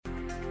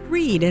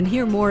Read and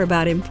hear more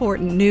about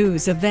important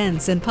news,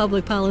 events, and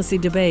public policy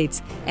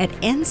debates at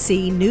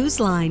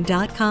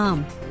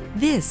ncnewsline.com.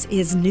 This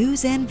is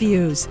News and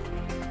Views.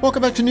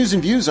 Welcome back to News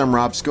and Views. I'm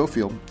Rob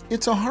Schofield.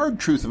 It's a hard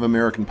truth of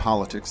American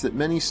politics that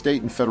many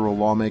state and federal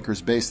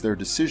lawmakers base their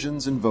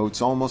decisions and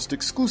votes almost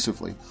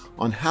exclusively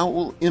on how it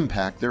will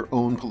impact their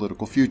own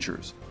political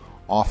futures.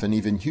 Often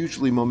even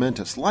hugely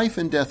momentous life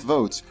and death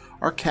votes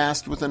are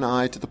cast with an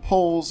eye to the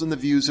polls and the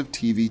views of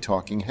TV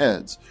talking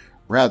heads,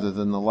 rather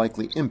than the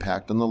likely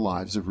impact on the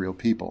lives of real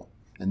people.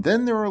 And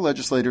then there are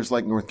legislators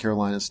like North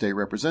Carolina State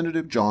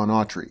Representative John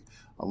Autry,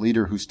 a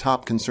leader whose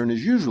top concern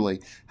is usually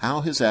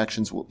how his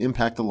actions will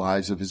impact the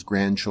lives of his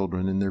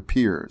grandchildren and their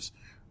peers.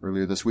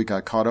 Earlier this week,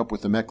 I caught up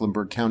with the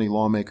Mecklenburg County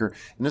lawmaker,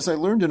 and as I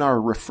learned in our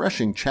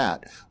refreshing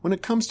chat, when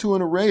it comes to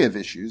an array of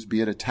issues,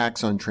 be it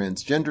attacks on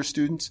transgender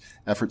students,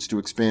 efforts to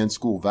expand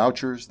school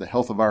vouchers, the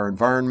health of our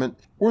environment,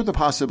 or the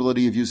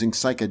possibility of using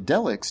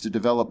psychedelics to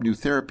develop new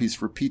therapies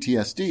for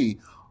PTSD,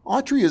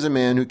 Autry is a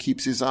man who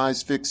keeps his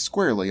eyes fixed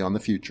squarely on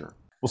the future.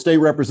 Well, State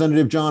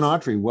Representative John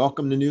Autry,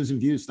 welcome to News and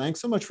Views. Thanks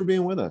so much for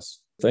being with us.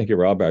 Thank you,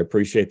 Rob. I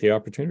appreciate the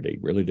opportunity.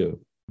 Really do.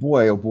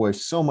 Boy, oh boy,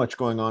 so much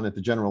going on at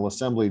the General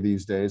Assembly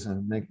these days,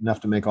 and enough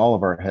to make all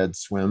of our heads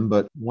swim.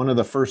 But one of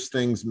the first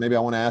things maybe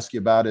I want to ask you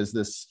about is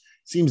this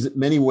seems in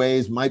many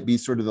ways might be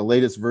sort of the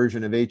latest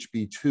version of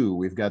HB2.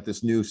 We've got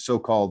this new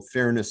so-called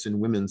Fairness in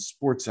Women's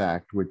Sports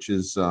Act, which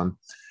is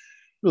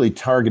really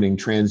targeting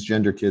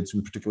transgender kids,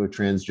 in particular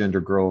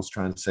transgender girls,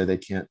 trying to say they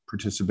can't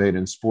participate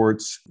in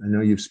sports. I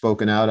know you've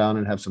spoken out on it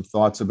and have some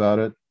thoughts about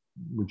it.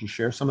 Would you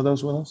share some of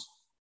those with us?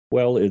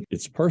 Well,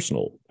 it's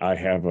personal. I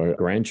have a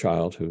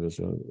grandchild who is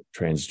a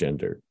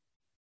transgender,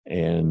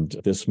 and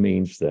this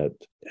means that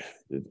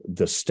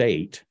the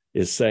state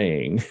is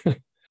saying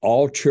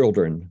all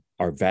children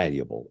are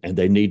valuable and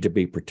they need to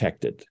be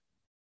protected.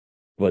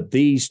 But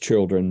these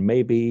children,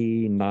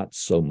 maybe not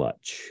so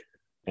much.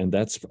 And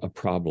that's a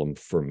problem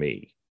for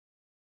me.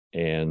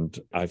 And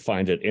I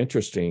find it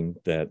interesting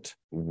that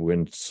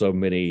when so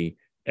many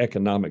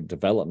economic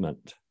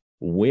development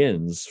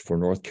wins for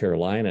North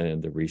Carolina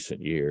in the recent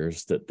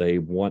years, that they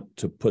want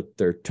to put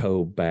their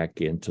toe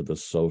back into the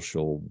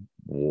social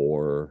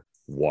war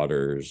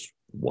waters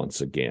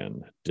once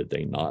again. Did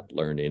they not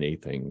learn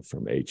anything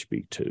from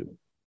HB2?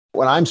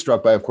 What I'm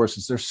struck by, of course,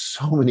 is there's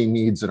so many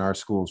needs in our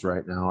schools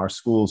right now. Our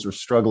schools are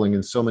struggling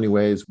in so many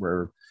ways.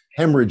 We're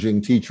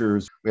hemorrhaging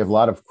teachers. We have a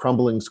lot of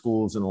crumbling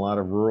schools in a lot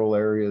of rural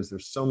areas.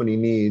 There's so many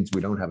needs.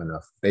 We don't have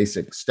enough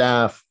basic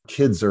staff.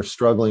 Kids are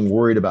struggling,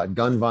 worried about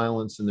gun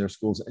violence in their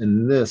schools.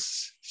 And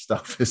this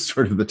stuff is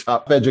sort of the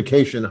top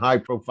education, high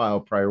profile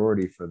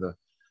priority for the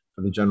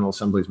General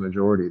Assembly's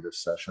majority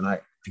this session.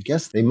 I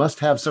guess they must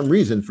have some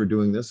reason for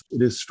doing this.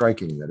 It is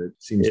striking that it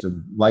seems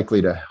to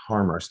likely to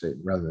harm our state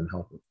rather than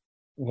help it.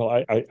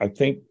 Well, I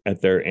think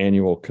at their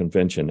annual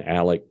convention,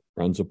 ALEC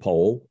runs a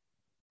poll.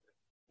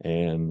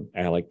 And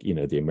ALEC,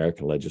 the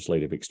American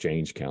Legislative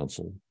Exchange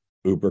Council,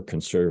 uber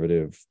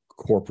conservative,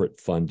 corporate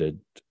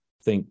funded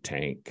think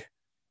tank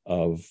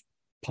of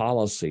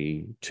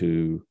policy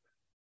to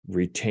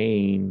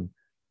retain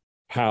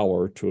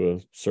power to a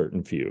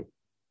certain few.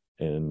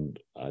 And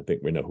I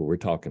think we know who we're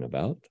talking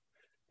about.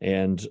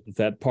 And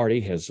that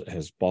party has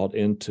bought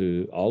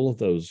into all of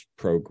those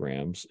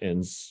programs.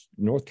 In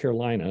North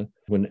Carolina,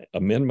 when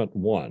Amendment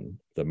 1,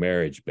 the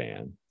marriage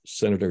ban,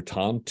 Senator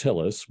Tom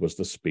Tillis was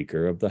the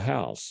Speaker of the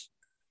House.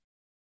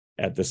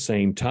 At the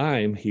same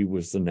time, he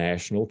was the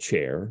national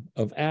chair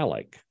of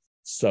ALEC.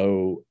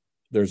 So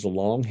there's a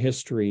long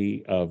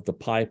history of the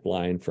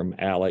pipeline from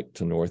ALEC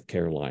to North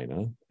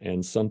Carolina.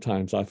 And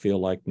sometimes I feel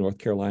like North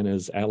Carolina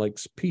is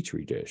ALEC's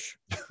petri dish.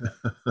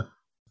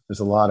 There's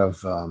a lot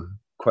of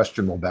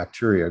questionable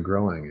bacteria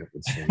growing, it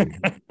would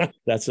seem.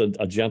 That's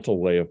a gentle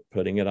way of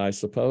putting it, I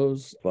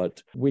suppose.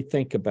 But we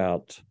think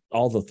about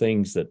all the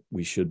things that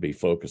we should be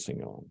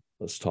focusing on.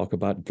 Let's talk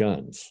about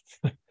guns,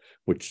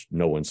 which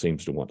no one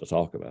seems to want to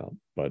talk about.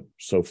 But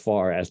so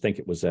far, I think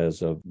it was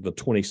as of the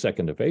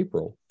 22nd of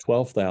April,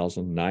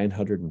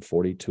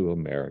 12,942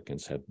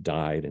 Americans have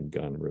died in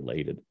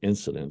gun-related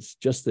incidents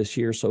just this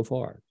year so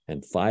far.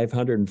 And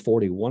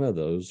 541 of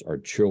those are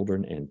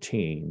children and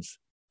teens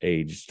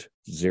aged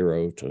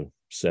 0 to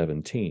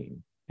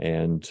 17.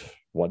 And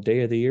what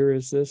day of the year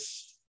is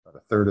this? About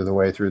a third of the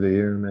way through the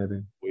year,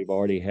 maybe. We've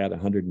already had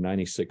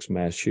 196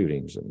 mass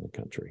shootings in the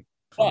country.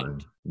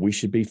 But we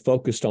should be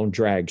focused on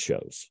drag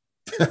shows.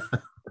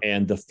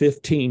 And the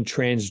 15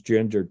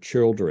 transgender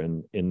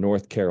children in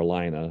North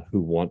Carolina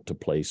who want to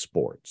play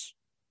sports.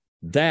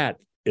 That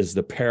is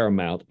the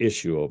paramount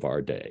issue of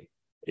our day.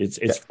 It's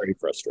very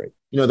frustrating.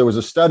 There was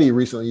a study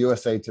recently,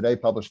 USA Today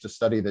published a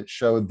study that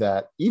showed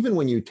that even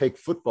when you take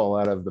football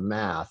out of the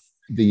math,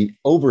 the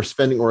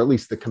overspending, or at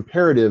least the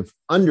comparative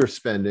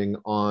underspending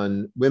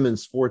on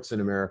women's sports in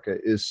America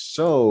is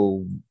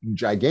so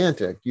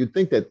gigantic. You'd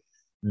think that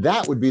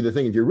would be the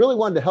thing. If you really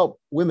wanted to help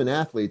women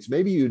athletes,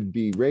 maybe you'd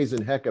be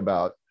raising heck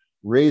about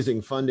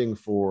raising funding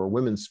for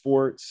women's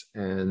sports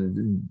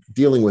and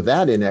dealing with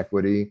that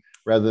inequity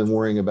rather than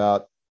worrying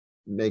about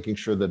making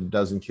sure that a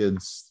dozen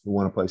kids who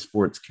want to play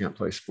sports can't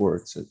play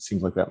sports. It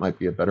seems like that might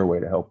be a better way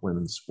to help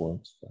women's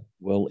sports.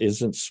 Well,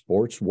 isn't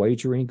sports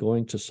wagering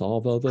going to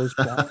solve all those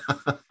problems?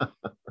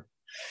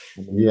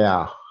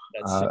 Yeah.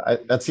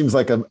 That seems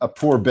like a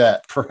poor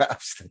bet,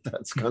 perhaps,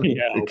 that's going to be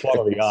the what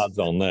are the case. odds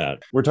on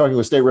that? We're talking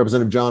with State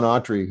Representative John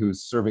Autry,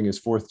 who's serving his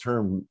fourth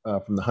term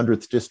from the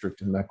 100th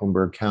District in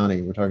Mecklenburg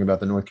County. We're talking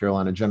about the North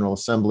Carolina General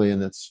Assembly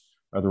and its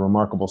rather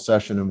remarkable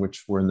session in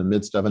which we're in the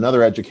midst of.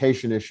 Another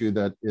education issue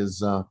that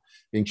is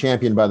being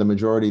championed by the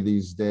majority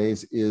these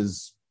days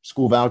is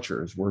school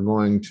vouchers.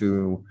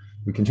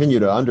 We continue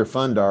to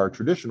underfund our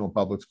traditional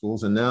public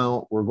schools, and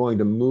now we're going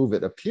to move,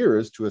 it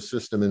appears, to a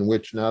system in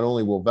which not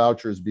only will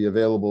vouchers be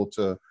available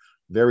to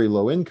very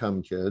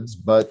low-income kids,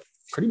 but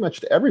pretty much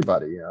to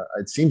everybody.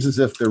 It seems as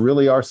if they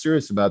really are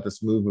serious about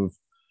this move of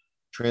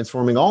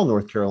transforming all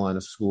North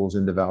Carolina schools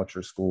into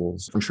voucher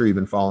schools. I'm sure you've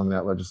been following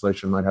that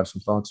legislation, might have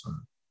some thoughts on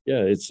it.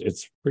 Yeah,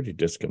 it's pretty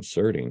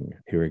disconcerting.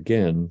 Here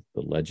again,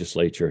 the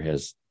legislature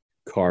has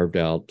carved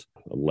out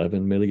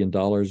 $11 million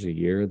a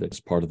year that's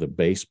part of the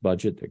base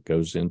budget that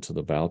goes into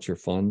the voucher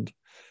fund.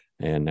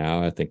 And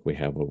now I think we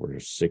have over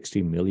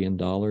 $60 million,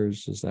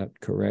 is that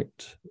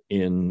correct,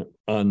 in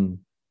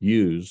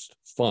unused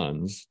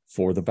funds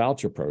for the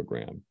voucher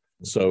program.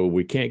 So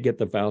we can't get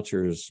the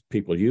vouchers,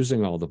 people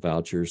using all the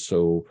vouchers,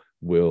 so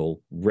we'll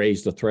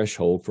raise the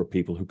threshold for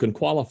people who can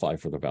qualify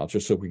for the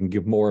voucher so we can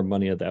give more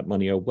money of that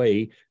money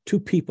away to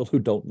people who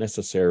don't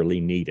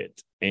necessarily need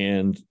it.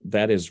 And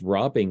that is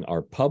robbing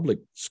our public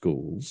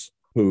schools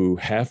who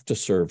have to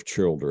serve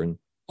children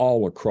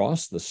all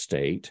across the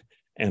state.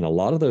 And a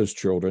lot of those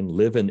children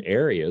live in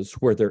areas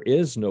where there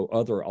is no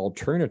other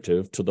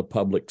alternative to the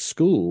public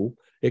school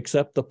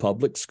except the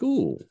public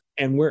school.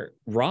 And we're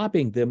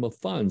robbing them of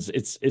funds.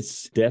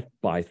 It's death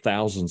by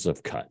thousands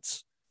of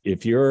cuts.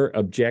 If your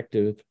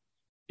objective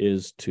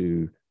is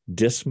to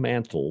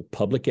dismantle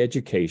public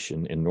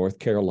education in North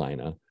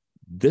Carolina,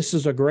 this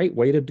is a great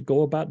way to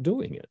go about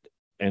doing it.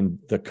 And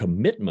the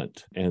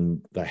commitment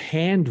and the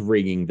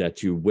hand-wringing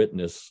that you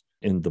witness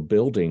in the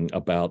building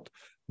about,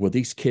 well,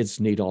 these kids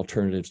need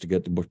alternatives to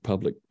get the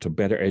public to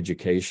better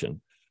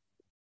education.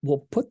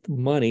 Well, put the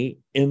money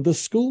in the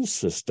school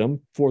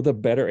system for the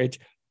better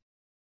education.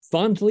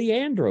 Fund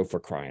Leandro,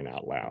 for crying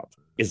out loud.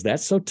 Is that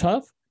so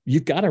tough?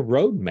 You've got a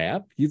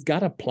roadmap. You've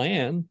got a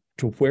plan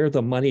to where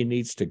the money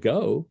needs to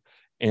go.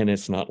 And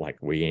it's not like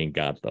we ain't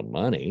got the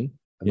money.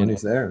 The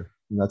money's there.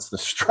 And that's the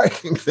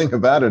striking thing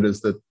about it,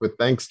 is that with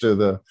thanks to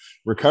the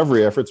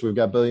recovery efforts, we've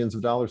got billions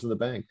of dollars in the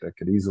bank that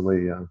could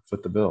easily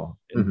foot the bill.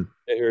 Mm-hmm.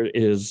 There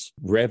is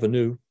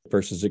revenue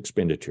versus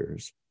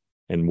expenditures.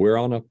 And we're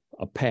on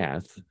a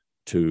path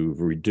to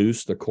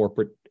reduce the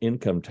corporate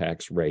income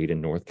tax rate in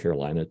North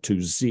Carolina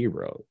to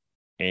 0.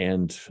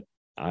 And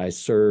I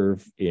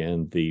serve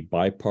in the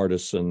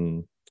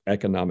bipartisan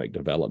Economic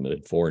Development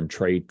and Foreign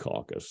Trade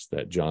Caucus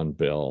that John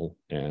Bell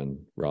and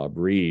Rob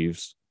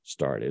Reeves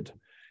started.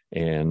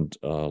 And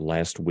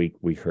last week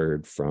we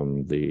heard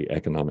from the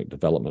Economic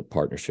Development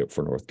Partnership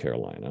for North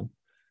Carolina,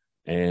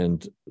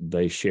 and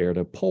they shared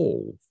a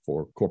poll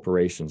for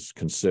corporations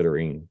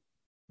considering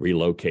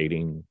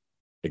relocating,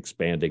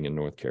 expanding in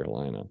North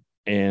Carolina.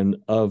 And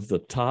of the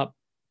top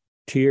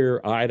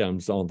tier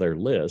items on their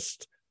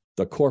list,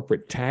 the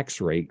corporate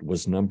tax rate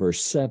was number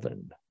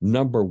 7.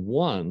 Number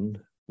 1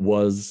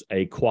 was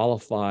a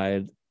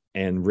qualified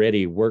and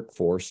ready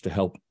workforce to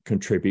help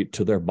contribute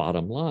to their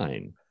bottom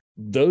line.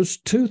 Those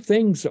two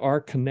things are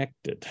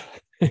connected.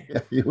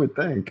 Yeah, you would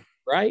think.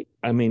 Right?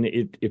 I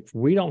mean, if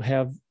we don't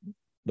have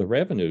the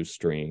revenue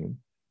stream,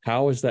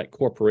 how is that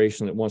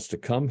corporation that wants to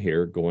come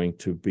here going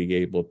to be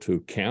able to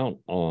count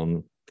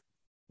on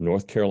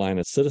North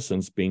Carolina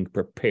citizens being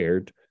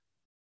prepared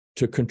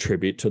to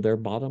contribute to their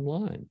bottom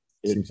line?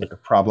 Seems like a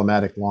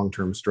problematic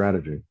long-term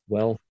strategy.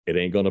 Well, it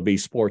ain't going to be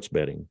sports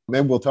betting.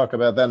 Maybe we'll talk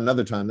about that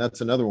another time.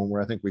 That's another one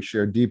where I think we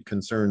share deep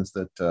concerns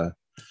that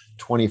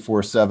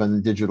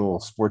 24/7 digital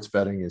sports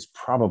betting is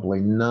probably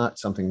not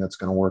something that's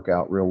going to work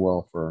out real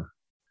well for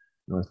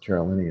North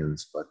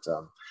Carolinians. But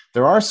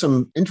there are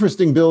some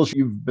interesting bills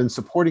you've been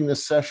supporting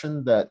this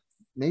session that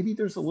maybe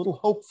there's a little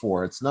hope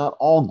for. It's not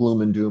all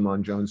gloom and doom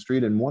on Jones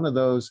Street. And one of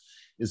those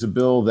is a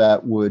bill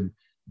that would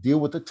deal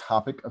with the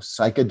topic of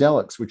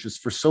psychedelics, which has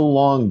for so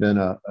long been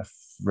a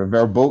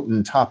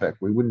verboten topic.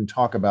 We wouldn't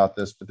talk about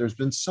this, but there's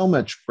been so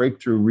much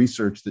breakthrough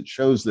research that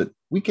shows that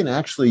we can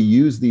actually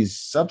use these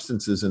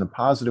substances in a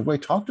positive way.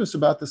 Talk to us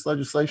about this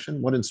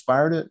legislation, what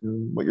inspired it,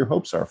 and what your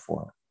hopes are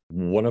for it.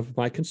 One of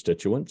my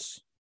constituents,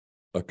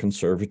 a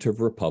conservative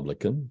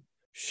Republican,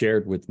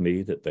 shared with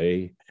me that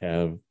they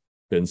have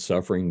been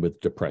suffering with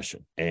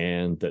depression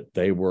and that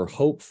they were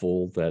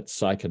hopeful that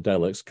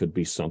psychedelics could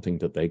be something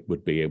that they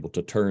would be able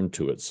to turn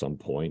to at some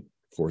point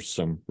for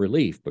some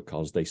relief,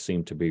 because they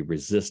seem to be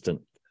resistant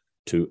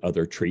to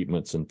other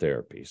treatments and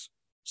therapies.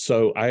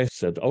 So I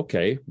said,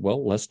 okay,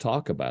 well, let's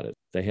talk about it.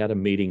 They had a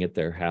meeting at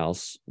their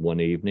house one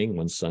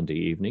Sunday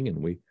evening,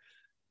 and we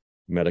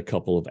met a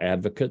couple of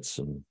advocates,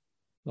 and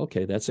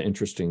okay, that's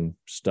interesting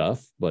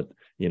stuff, but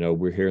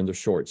we're here in the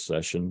short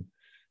session.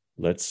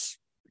 Let's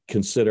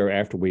consider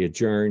after we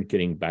adjourn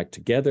getting back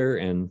together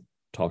and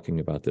talking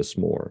about this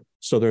more.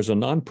 So there's a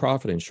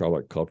nonprofit in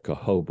Charlotte called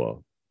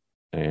Cahoba,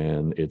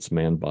 and it's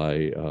manned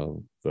by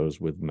those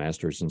with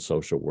masters in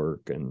social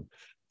work and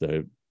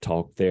the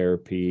talk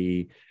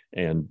therapy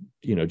and,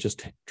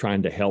 just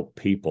trying to help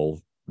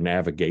people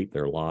navigate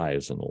their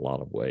lives in a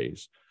lot of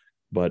ways.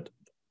 But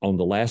on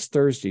the last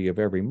Thursday of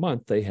every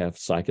month, they have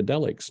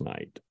psychedelics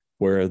night,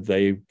 where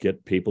they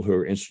get people who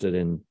are interested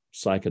in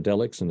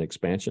psychedelics and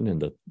expansion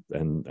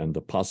and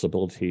the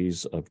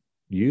possibilities of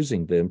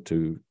using them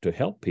to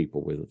help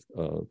people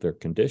with their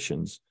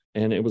conditions.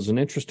 And it was an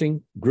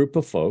interesting group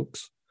of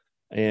folks.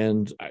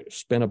 And I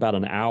spent about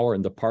an hour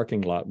in the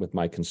parking lot with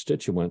my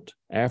constituent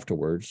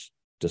afterwards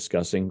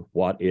discussing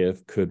what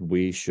if, could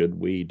we, should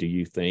we, do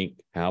you think,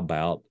 how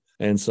about?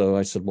 And so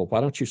I said, well, why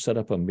don't you set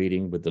up a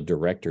meeting with the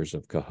directors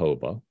of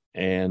Cahoba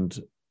and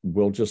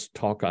we'll just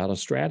talk out a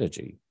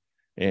strategy.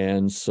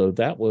 And so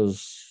that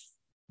was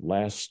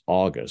last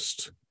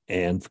August.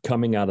 And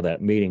coming out of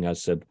that meeting, I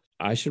said,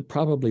 I should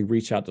probably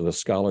reach out to the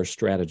Scholar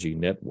Strategy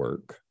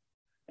Network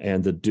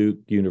and the Duke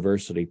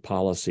University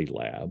Policy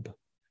Lab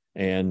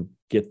and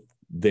get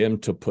them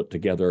to put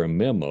together a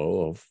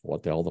memo of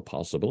what all the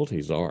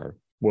possibilities are.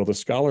 Well, the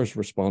scholars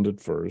responded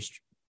first,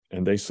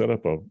 and they set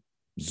up a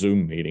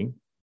Zoom meeting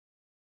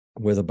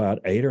with about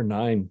 8 or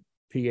 9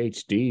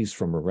 PhDs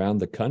from around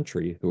the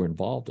country who are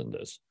involved in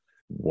this.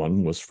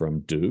 One was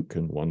from Duke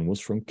and one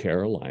was from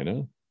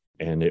Carolina,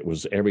 and it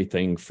was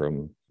everything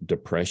from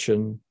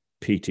depression,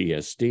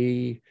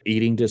 PTSD,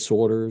 eating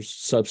disorders,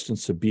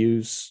 substance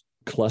abuse,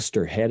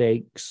 cluster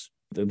headaches.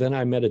 Then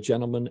I met a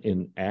gentleman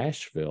in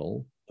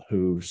Asheville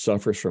who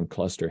suffers from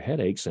cluster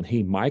headaches, and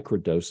he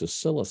microdoses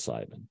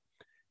psilocybin.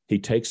 He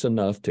takes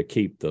enough to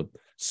keep the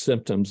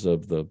symptoms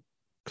of the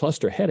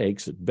cluster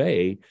headaches at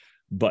bay,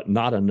 but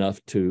not enough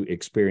to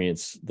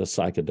experience the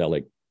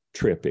psychedelic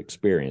trip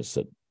experience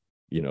that,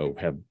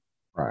 have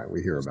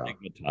we hear about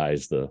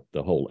stigmatized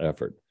the whole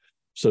effort.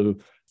 So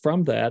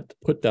from that,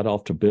 put that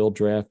off to bill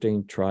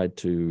drafting, tried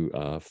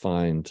to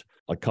find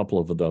a couple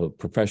of the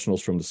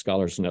professionals from the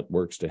Scholars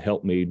Networks to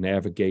help me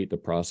navigate the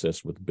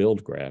process with bill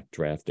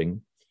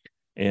drafting.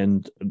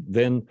 And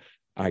then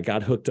I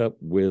got hooked up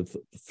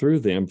through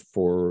them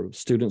for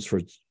Students for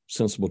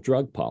Sensible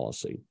Drug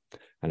Policy.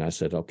 And I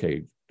said,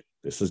 okay,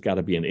 this has got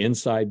to be an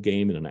inside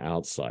game and an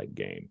outside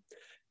game.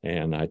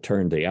 And I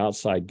turned the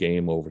outside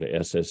game over to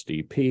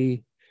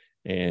SSDP,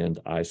 and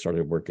I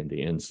started working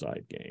the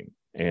inside game.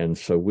 And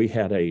so we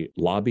had a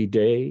lobby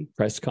day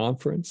press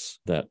conference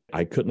that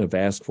I couldn't have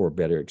asked for a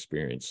better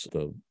experience.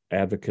 The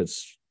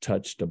advocates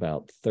touched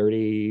about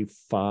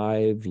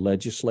 35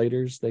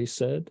 legislators, they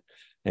said,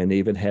 and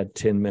even had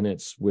 10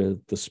 minutes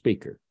with the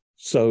speaker.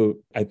 So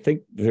I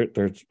think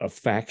there's a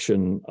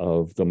faction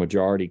of the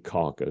majority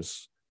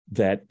caucus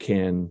that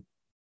can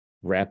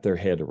wrap their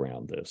head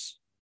around this.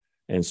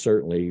 And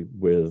certainly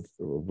with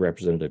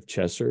Representative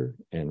Chesser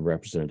and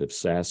Representative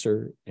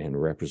Sasser and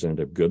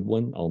Representative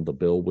Goodwin on the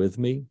bill with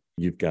me.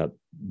 You've got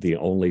the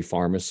only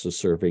pharmacist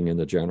serving in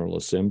the General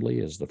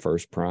Assembly as the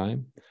first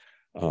prime.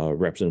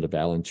 Representative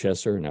Alan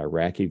Chesser, an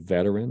Iraqi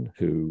veteran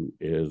who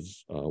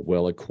is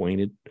well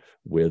acquainted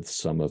with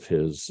some of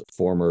his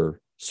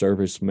former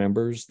service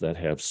members that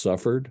have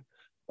suffered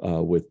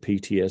with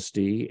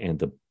PTSD and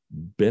the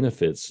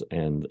benefits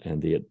and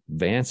the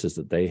advances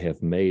that they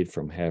have made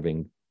from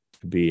having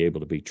to be able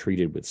to be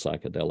treated with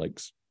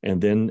psychedelics. And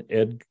then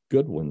Ed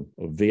Goodwin,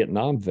 a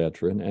Vietnam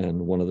veteran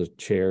and one of the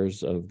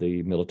chairs of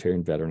the Military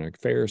and Veteran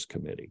Affairs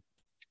Committee.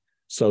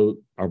 So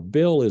our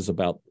bill is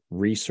about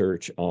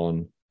research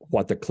on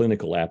what the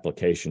clinical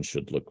application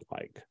should look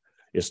like.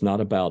 It's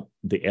not about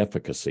the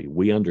efficacy.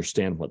 We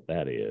understand what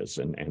that is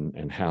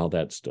and how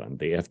that's done.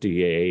 The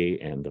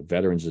FDA and the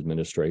Veterans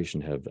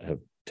Administration have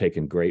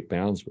taken great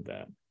bounds with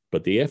that.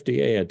 But the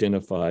FDA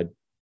identified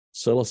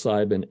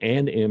psilocybin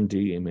and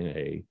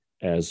MDMA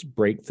as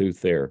breakthrough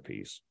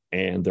therapies.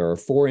 And there are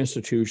 4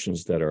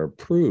 institutions that are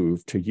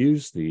approved to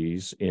use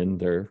these in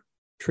their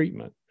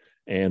treatment.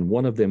 And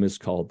one of them is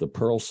called the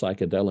Pearl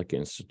Psychedelic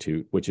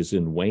Institute, which is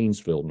in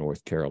Waynesville,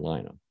 North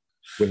Carolina.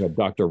 We have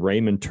Dr.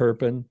 Raymond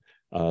Turpin,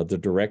 the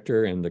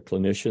director and the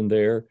clinician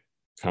there,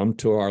 come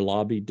to our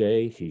lobby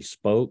day. He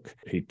spoke,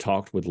 he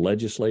talked with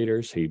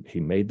legislators, he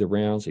made the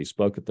rounds, he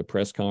spoke at the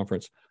press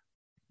conference.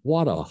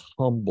 What a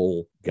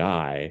humble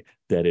guy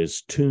that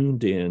is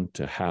tuned in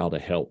to how to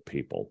help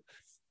people.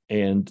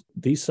 And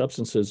these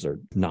substances are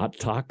not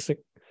toxic,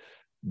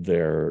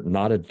 they're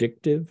not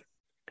addictive,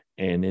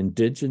 and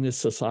indigenous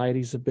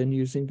societies have been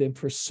using them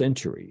for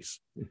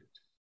centuries.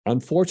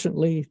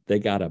 Unfortunately, they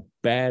got a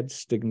bad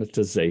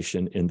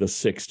stigmatization in the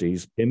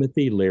 60s.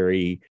 Timothy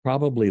Leary,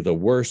 probably the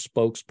worst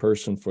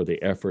spokesperson for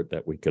the effort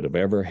that we could have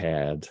ever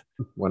had.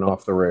 Went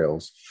off the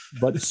rails.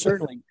 But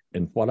certainly,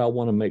 and what I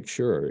want to make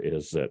sure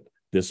is that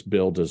this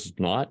bill does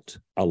not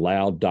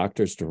allow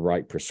doctors to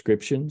write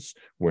prescriptions.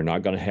 We're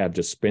not going to have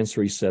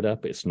dispensaries set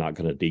up. It's not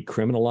going to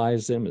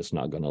decriminalize them. It's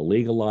not going to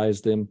legalize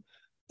them.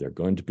 They're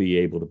going to be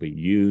able to be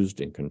used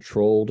in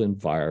controlled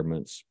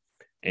environments.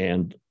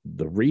 And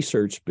the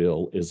research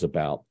bill is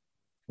about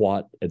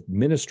what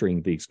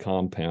administering these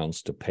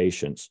compounds to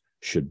patients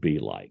should be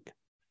like.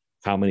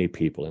 How many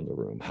people in the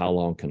room? How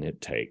long can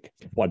it take?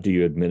 What do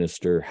you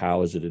administer?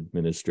 How is it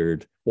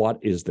administered? What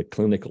is the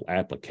clinical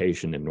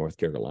application in North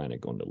Carolina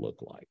going to look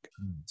like?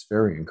 It's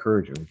very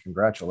encouraging.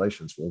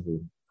 Congratulations. We'll be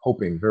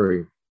hoping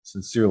very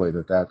sincerely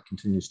that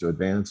continues to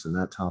advance, and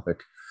that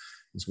topic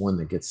is one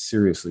that gets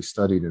seriously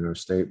studied in our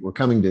state. We're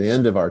coming to the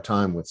end of our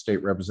time with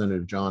State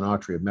Representative John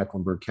Autry of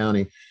Mecklenburg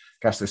County.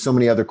 Gosh, there's so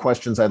many other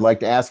questions I'd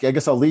like to ask you. I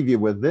guess I'll leave you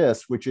with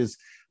this, which is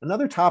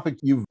another topic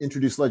you've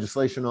introduced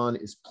legislation on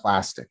is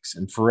plastics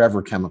and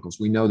forever chemicals.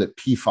 We know that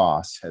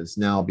PFAS has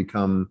now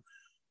become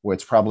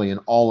what's probably in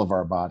all of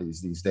our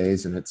bodies these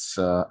days, and it's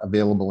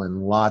available in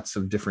lots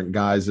of different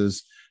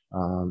guises.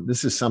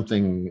 This is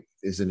something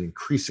is an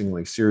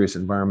increasingly serious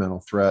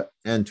environmental threat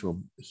and to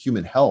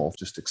human health,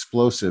 just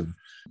explosive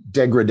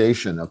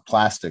degradation of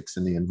plastics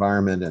in the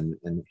environment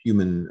and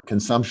human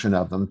consumption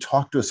of them.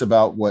 Talk to us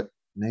about what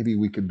maybe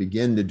we could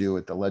begin to do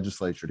at the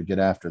legislature to get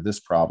after this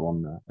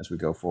problem as we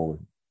go forward.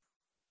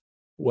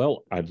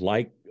 Well, I'd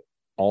like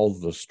all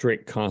the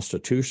strict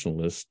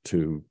constitutionalists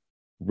to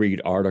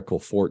read Article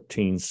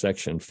 14,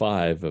 Section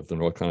 5 of the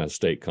North Carolina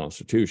State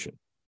Constitution,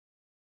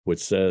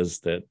 which says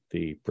that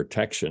the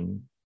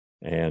protection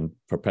and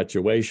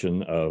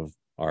perpetuation of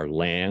our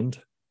land,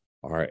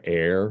 our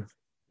air,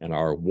 and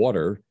our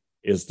water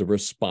is the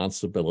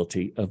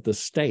responsibility of the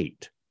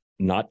state,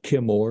 not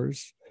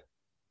Chemours,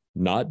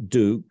 not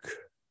Duke,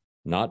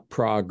 not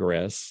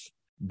Progress,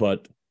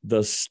 but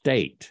the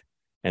state.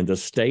 And the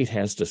state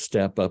has to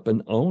step up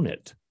and own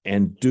it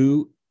and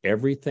do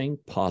everything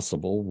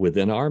possible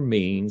within our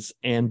means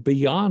and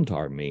beyond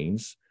our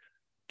means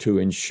to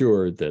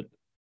ensure that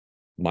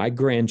my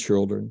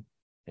grandchildren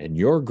and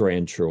your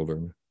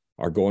grandchildren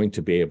are going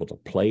to be able to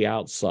play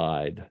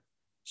outside,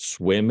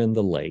 swim in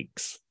the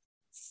lakes,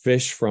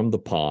 fish from the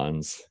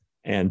ponds,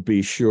 and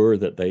be sure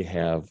that they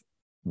have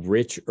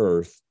rich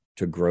earth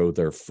to grow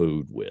their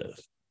food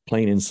with,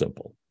 plain and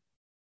simple.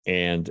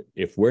 And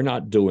if we're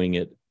not doing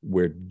it,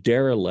 we're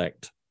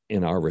derelict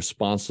in our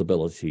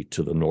responsibility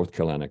to the North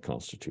Carolina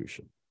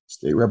Constitution.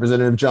 State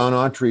Representative John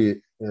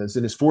Autry is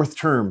in his fourth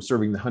term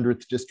serving the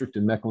 100th District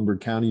in Mecklenburg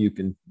County. You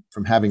can,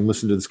 from having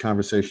listened to this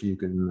conversation, you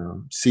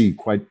can see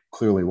quite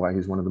clearly why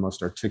he's one of the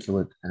most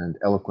articulate and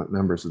eloquent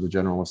members of the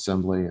General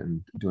Assembly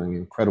and doing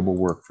incredible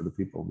work for the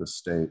people of this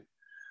state.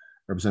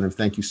 Representative,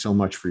 thank you so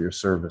much for your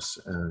service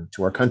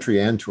to our country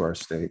and to our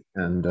state.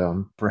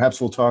 And perhaps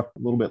we'll talk a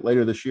little bit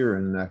later this year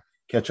and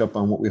catch up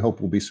on what we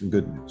hope will be some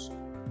good news.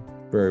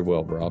 Very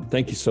well, Rob.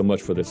 Thank you so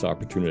much for this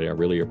opportunity. I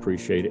really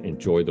appreciate it.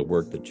 Enjoy the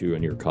work that you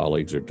and your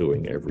colleagues are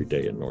doing every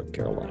day in North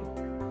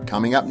Carolina.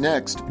 Coming up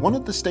next, one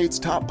of the state's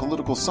top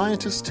political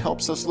scientists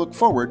helps us look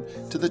forward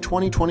to the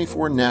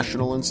 2024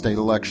 national and state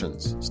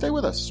elections. Stay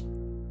with us.